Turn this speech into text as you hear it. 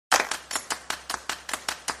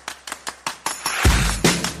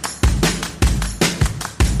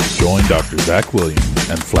Dr. Zach Williams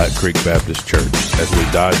and Flat Creek Baptist Church as we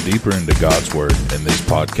dive deeper into God's Word in this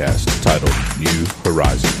podcast titled New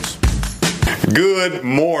Horizons. Good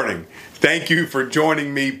morning. Thank you for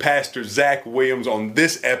joining me, Pastor Zach Williams, on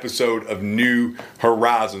this episode of New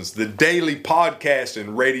Horizons, the daily podcast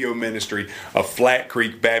and radio ministry of Flat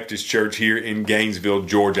Creek Baptist Church here in Gainesville,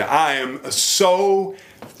 Georgia. I am so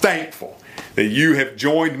thankful that you have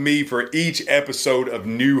joined me for each episode of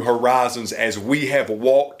New Horizons as we have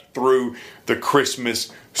walked through the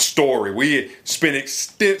Christmas story. We spent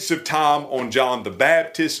extensive time on John the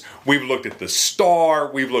Baptist. We've looked at the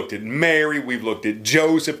star. We've looked at Mary. We've looked at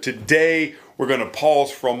Joseph. Today, we're going to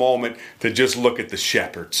pause for a moment to just look at the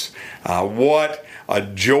shepherds. What a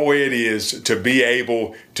joy it is to be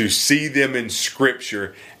able to see them in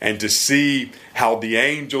Scripture and to see how the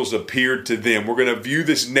angels appeared to them. We're going to view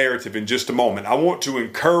this narrative in just a moment. I want to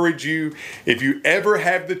encourage you, if you ever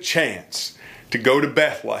have the chance to go to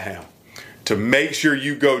Bethlehem, to make sure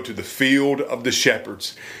you go to the field of the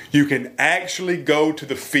shepherds. You can actually go to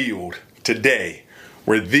the field today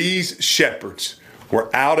where these shepherds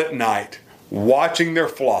were out at night watching their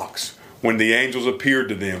flocks when the angels appeared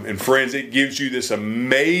to them. And friends, it gives you this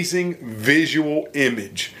amazing visual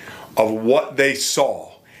image of what they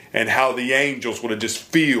saw and how the angels would have just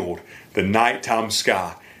filled the nighttime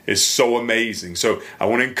sky. Is so amazing. So I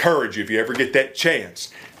want to encourage you, if you ever get that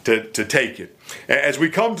chance, to take it. As we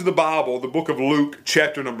come to the Bible, the book of Luke,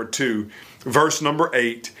 chapter number 2, verse number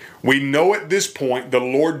 8, we know at this point the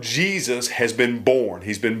Lord Jesus has been born.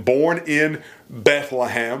 He's been born in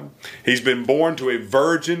Bethlehem. He's been born to a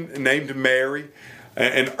virgin named Mary,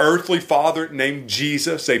 an earthly father named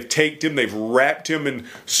Jesus. They've taken him, they've wrapped him in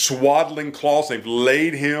swaddling cloths, they've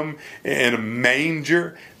laid him in a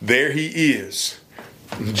manger. There he is.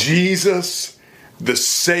 Jesus, the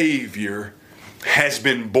Savior, has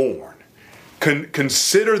been born.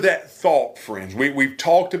 Consider that thought, friends. We've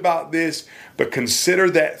talked about this, but consider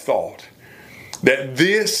that thought. That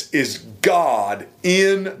this is God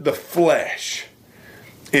in the flesh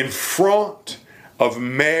in front of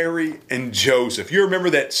Mary and Joseph. You remember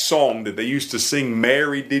that song that they used to sing,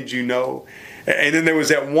 Mary, Did You Know? And then there was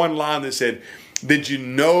that one line that said, did you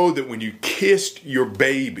know that when you kissed your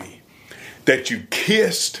baby, that you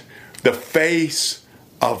kissed the face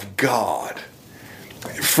of God?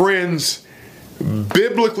 Friends,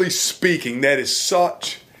 biblically speaking, that is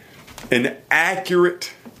such an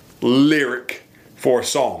accurate lyric for a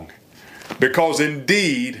song. Because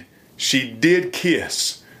indeed, she did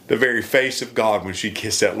kiss the very face of God when she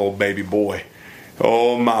kissed that little baby boy.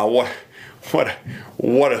 Oh my, what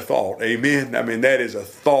a thought. Amen. I mean, that is a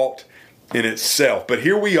thought in itself. But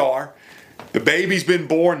here we are. The baby's been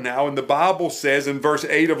born now, and the Bible says in verse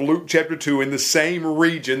 8 of Luke chapter 2, in the same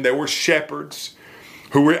region there were shepherds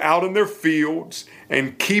who were out in their fields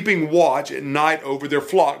and keeping watch at night over their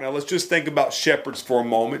flock. Now let's just think about shepherds for a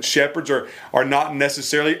moment. Shepherds are not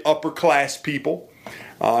necessarily upper class people.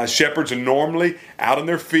 Shepherds are normally out in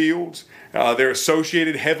their fields. They're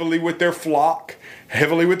associated heavily with their flock,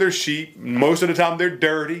 heavily with their sheep. Most of the time they're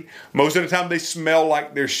dirty. Most of the time they smell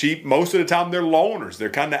like their sheep. Most of the time they're loners. They're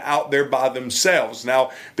kind of out there by themselves.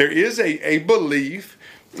 Now there is a belief,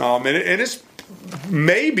 and it's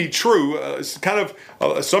maybe true. It's kind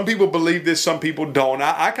of some people believe this, some people don't.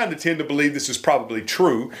 I kind of tend to believe this is probably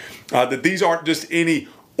true, that these aren't just any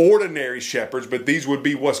ordinary shepherds, but these would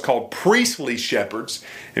be what's called priestly shepherds.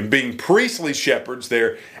 And being priestly shepherds,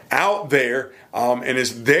 they're out there, and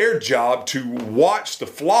it's their job to watch the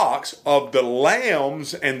flocks of the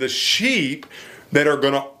lambs and the sheep that are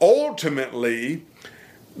going to ultimately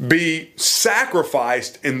be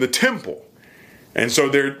sacrificed in the temple. And so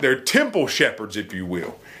they're temple shepherds, if you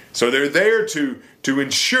will. So they're there to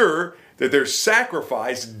ensure that they're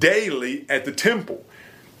sacrificed daily at the temple.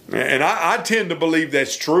 And I tend to believe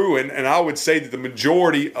that's true. And I would say that the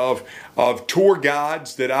majority of tour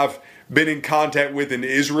guides that I've been in contact with in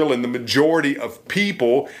Israel, and the majority of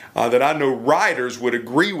people that I know, writers, would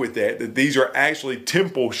agree with that these are actually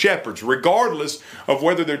temple shepherds. Regardless of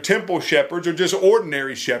whether they're temple shepherds or just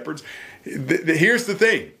ordinary shepherds, here's the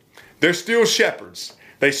thing. They're still shepherds.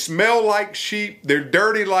 They smell like sheep. They're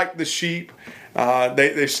dirty like the sheep.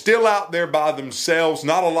 They're still out there by themselves.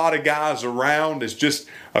 Not a lot of guys around. It's just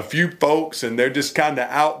a few folks, and they're just kind of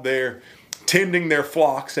out there tending their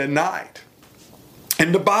flocks at night.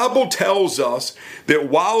 And the Bible tells us that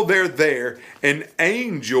while they're there, an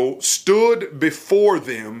angel stood before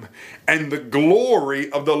them, and the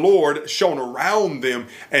glory of the Lord shone around them,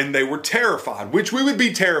 and they were terrified, which we would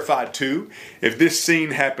be terrified too if this scene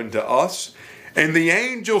happened to us. And the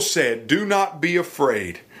angel said, "Do not be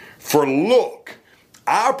afraid, for look,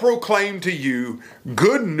 I proclaim to you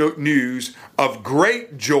good news of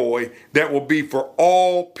great joy that will be for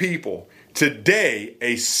all people. Today,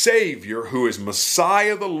 a Savior who is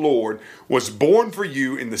Messiah the Lord was born for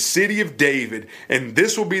you in the city of David, and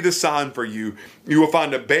this will be the sign for you. You will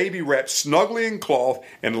find a baby wrapped snugly in cloth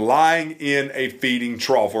and lying in a feeding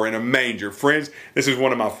trough or in a manger. Friends, this is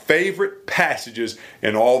one of my favorite passages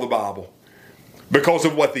in all the Bible because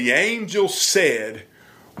of what the angel said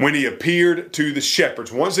when he appeared to the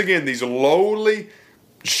shepherds. Once again, these lowly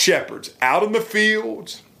shepherds out in the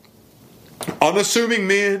fields, unassuming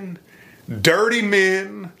men, dirty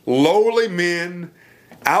men, lowly men,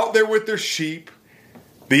 out there with their sheep.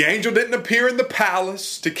 The angel didn't appear in the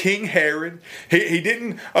palace to King Herod. He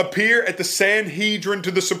didn't appear at the Sanhedrin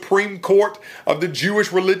to the Supreme Court of the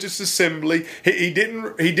Jewish religious assembly. He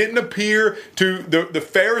didn't appear to the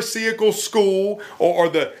Pharisaical school or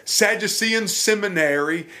the Sadducean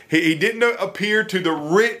seminary. He didn't appear to the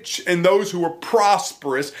rich and those who were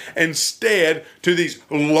prosperous. Instead, to these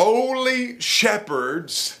lowly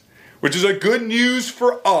shepherds, which is a good news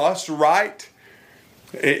for us, right?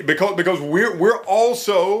 Because we're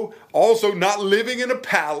also not living in a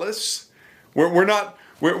palace. We're not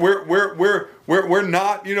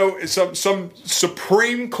some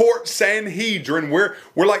Supreme Court Sanhedrin. We're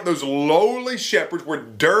like those lowly shepherds. We're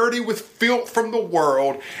dirty with filth from the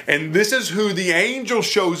world, and this is who the angel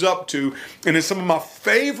shows up to. And in some of my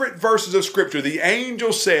favorite verses of Scripture, the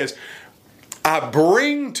angel says, "I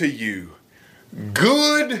bring to you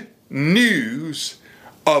good news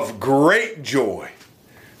of great joy.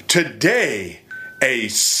 Today, a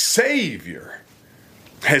Savior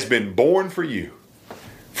has been born for you."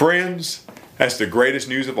 Friends, that's the greatest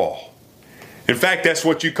news of all. In fact, that's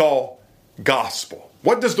what you call gospel.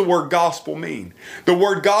 What does the word gospel mean? The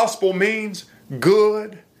word gospel means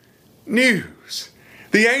good news.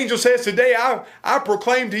 The angel says, today I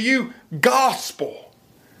proclaim to you gospel.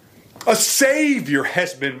 A Savior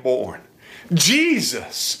has been born.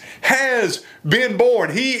 Jesus has been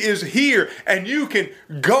born. He is here, and you can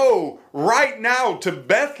go right now to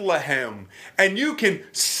Bethlehem and you can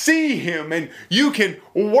see him and you can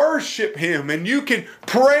worship him and you can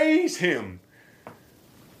praise him.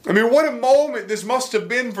 I mean, what a moment this must have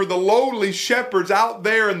been for the lowly shepherds out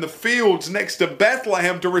there in the fields next to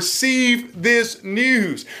Bethlehem to receive this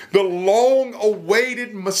news. The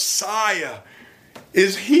long-awaited Messiah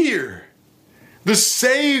is here. The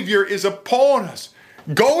Savior is upon us.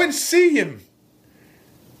 Go and see him.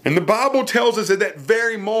 And the Bible tells us at that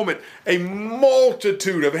very moment, a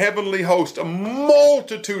multitude of heavenly hosts, a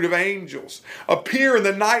multitude of angels appear in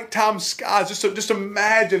the nighttime skies. Just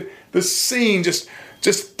imagine the scene, just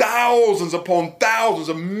thousands upon thousands,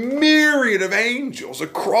 a myriad of angels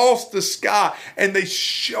across the sky, and they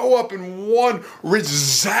show up in one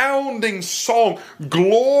resounding song.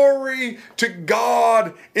 Glory to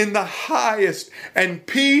God in the highest, and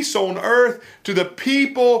peace on earth to the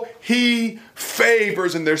people he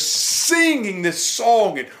favors. And they're singing this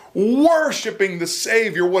song and worshiping the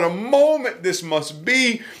Savior. What a moment this must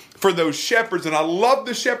be for those shepherds. And I love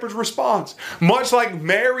the shepherd's response. Much like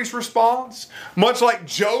Mary's response, much like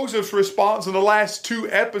Joseph's response in the last 2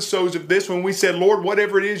 episodes of this, when we said, Lord,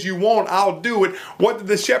 whatever it is you want, I'll do it. What did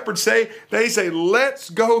the shepherds say? They say,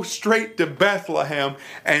 let's go straight to Bethlehem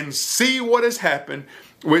and see what has happened,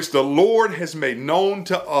 which the Lord has made known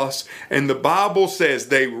to us. And the Bible says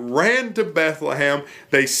they ran to Bethlehem,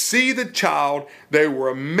 they see the child, they were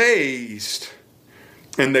amazed,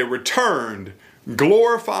 and they returned,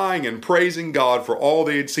 glorifying and praising God for all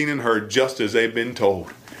they had seen and heard, just as they've been told.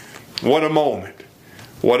 What a moment.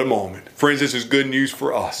 What a moment. Friends, this is good news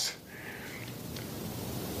for us.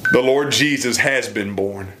 The Lord Jesus has been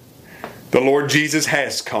born. The Lord Jesus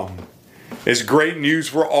has come. It's great news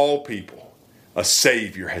for all people. A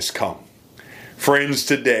Savior has come. Friends,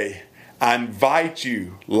 today, I invite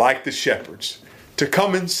you, like the shepherds, to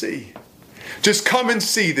come and see. Just come and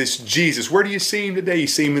see this Jesus. Where do you see him today? You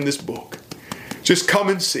see him in this book. Just come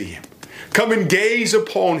and see him. Come and gaze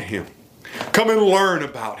upon him. Come and learn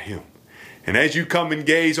about him. And as you come and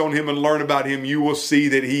gaze on him and learn about him, you will see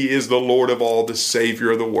that he is the Lord of all, the Savior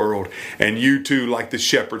of the world. And you too, like the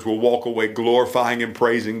shepherds, will walk away glorifying and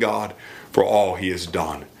praising God for all he has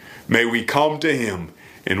done. May we come to him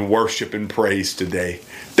in worship and praise today.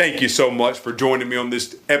 Thank you so much for joining me on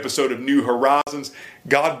this episode of New Horizons.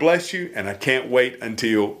 God bless you, and I can't wait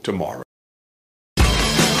until tomorrow.